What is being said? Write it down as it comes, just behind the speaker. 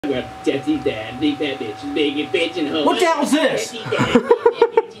well, Jesse Dad, leave that bitch, big bitch and hoe. What the hell's this?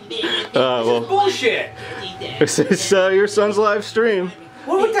 Well, Bullshit. it's your son's live stream.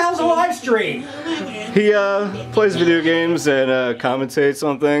 What the hell's a live stream? He plays video games and commentates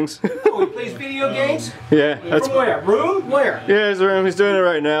on things. Oh, he plays video games? Yeah, that's From where? Room? Where? Yeah, his room. He's doing it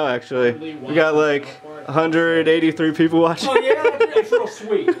right now, actually. We got like 183 people watching. Oh yeah, that's real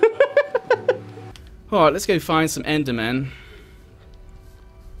sweet. Alright, let's go find some Endermen.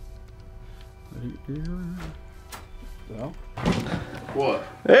 Well. What?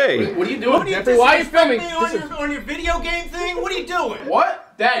 Hey! What are you doing? Why are you filming? On your video game thing? What are you doing?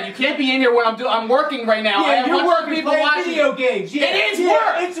 What? Dad, you can't be in here when I'm working right now. I have you're working people playing watching video games. Yeah. It is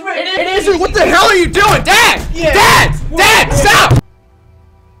work! It It is. What the hell are you doing, Dad? Yeah. Dad, stop!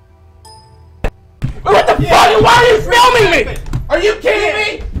 What the fuck? Why are you filming me? Are you kidding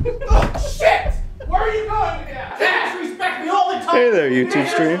me? Oh, shit! Where are you going with that? Dad, disrespect me all the time. Hey there, YouTube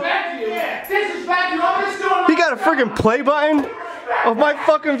stream. Disrespect you. I'm just doing You got a freaking play button of my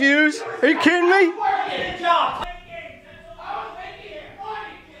fucking views? Are you kidding me? Get a job.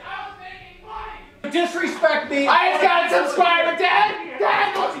 Disrespect me. I just got a subscriber, Dad!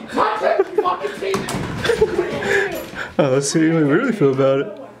 Dad, don't you touch it! You fucking piece of... Oh, let's see how you really feel about it.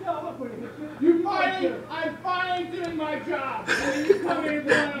 I'm finally doing my job. And you come here and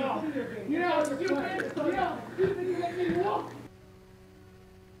do it all. You know, stupid. You make me walk.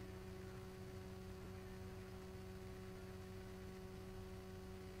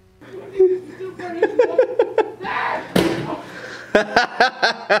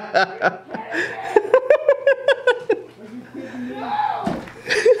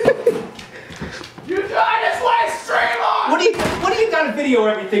 What do you got to video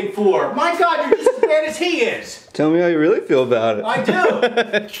everything for? My God, you're just as bad as he is. Tell me how you really feel about it. I do.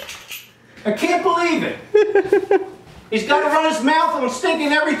 I can't believe it. He's got to run his mouth on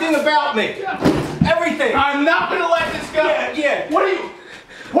stinking everything about me. Everything. I'm not gonna let this go! Yeah. What do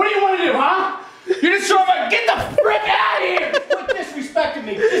you want to do, huh? You're just trying to get the frick out of here! Quit disrespecting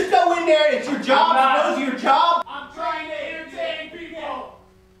me. Just go in there. It's your job. I'm not. It's your job. I'm trying to entertain people!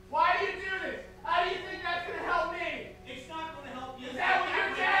 Why do you do this? How do you think that's gonna help me? It's not going to help you. Is that what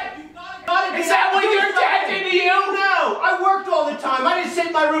your dad... Is Is that what your dad did to you? No, I worked all the time. I didn't sit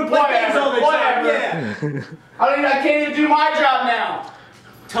in my room playing games all the time. Whatever. Yeah. I can't even do my job now.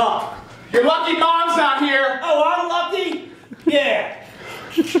 Tough. Your lucky mom's not here. Oh, I'm lucky? Yeah.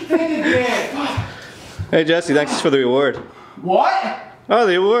 Think again. Hey Jesse, thanks for the award. What? Oh,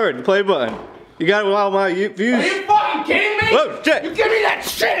 the award, the play button. You got all my views. Are you fucking kidding me? Whoa, shit. You give me that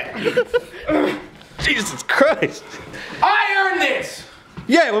shit! Jesus Christ. I earned this!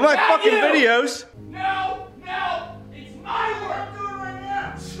 Yeah, with my Not fucking you. videos. No, it's my work. I'm doing it right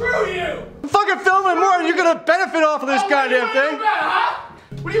now. Screw you! I'm fucking filming more and you're gonna benefit off of this goddamn What do you thing. want to do about it, huh?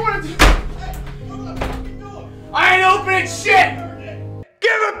 What do you want to do? I ain't opening shit!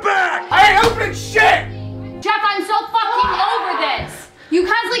 Give it back! I ain't opening shit! Jeff, I'm so fucking over this. You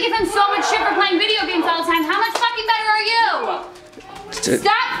constantly give him so much shit for playing video games all the time. How much fucking better are you?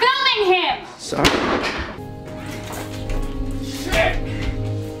 Stop filming him! Sorry. Shit!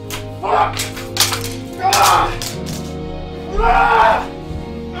 Fuck! Ah! Ah!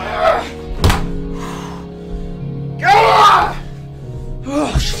 Ah!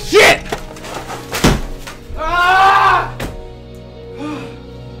 Oh, shit! Ah!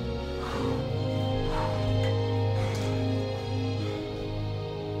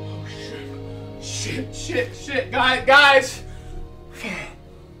 Shit, guys!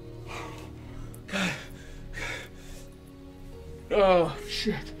 Oh,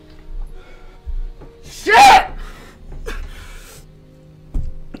 shit. Shit!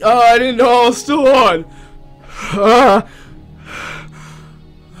 Oh, I didn't know I was still on.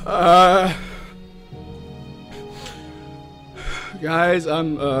 Guys,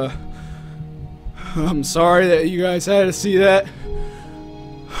 I'm sorry that you guys had to see that.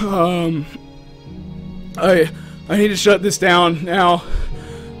 I need to shut this down now.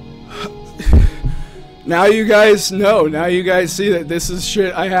 Now you guys know. Now you guys see that this is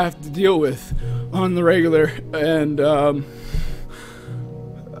shit I have to deal with on the regular. And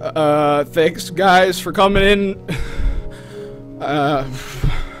thanks guys for coming in.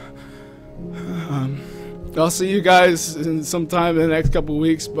 I'll see you guys in sometime in the next couple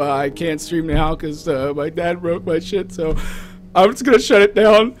weeks, but I can't stream now because my dad broke my shit, so I'm just gonna shut it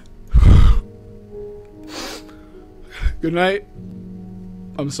down. Good night.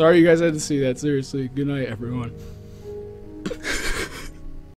 I'm sorry you guys had to see that, seriously. Good night, everyone.